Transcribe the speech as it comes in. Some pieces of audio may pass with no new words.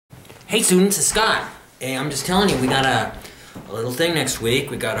Hey students, it's Scott. Hey, I'm just telling you, we got a little thing next week.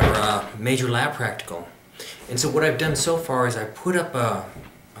 We got our major lab practical. And so what I've done so far is I put up a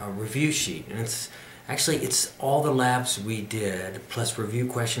review sheet, and it's all the labs we did plus review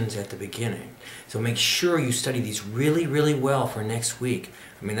questions at the beginning. So make sure you study these really, really well for next week.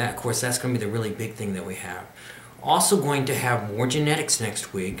 I mean, that, of course, that's going to be the really big thing that we have. Also going to have more genetics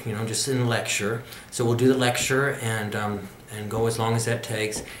next week, just in the lecture. So we'll do the lecture and go as long as that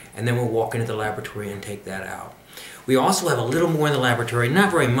takes, and then we'll walk into the laboratory and take that out. We also have a little more in the laboratory, not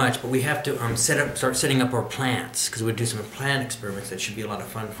very much, but we have to start setting up our plants, because we'll do some plant experiments that should be a lot of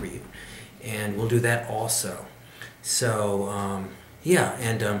fun for you. And we'll do that also. So,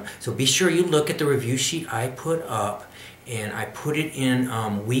 so be sure you look at the review sheet I put up, and I put it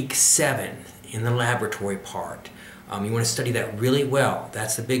in week 7 in the laboratory part. You want to study that really well.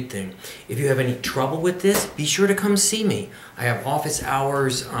 That's the big thing. If you have any trouble with this, be sure to come see me. I have office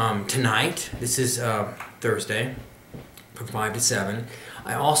hours tonight. This is Thursday from 5 to 7.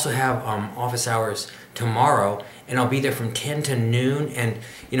 I also have office hours tomorrow, and I'll be there from 10 to noon. And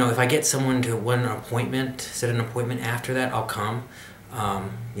if I get someone to set an appointment after that, I'll come. I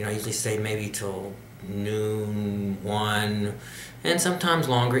usually stay maybe till noon, 1, and sometimes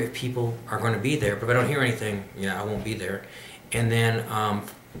longer if people are going to be there. But if I don't hear anything, I won't be there. And then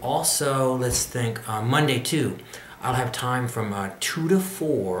also, let's think, Monday too, I'll have time from 2 to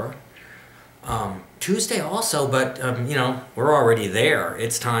 4. Tuesday also, but we're already there.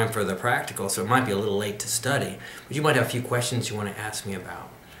 It's time for the practical, so it might be a little late to study. But you might have a few questions you want to ask me about.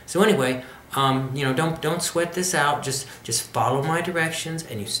 So anyway, don't sweat this out. Just follow my directions,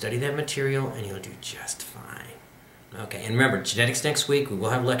 and you study that material, and you'll do just fine. Okay, and remember, genetics next week. We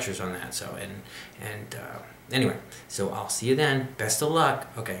will have lectures on that. So anyway, so I'll see you then. Best of luck.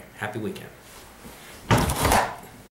 Okay, happy weekend.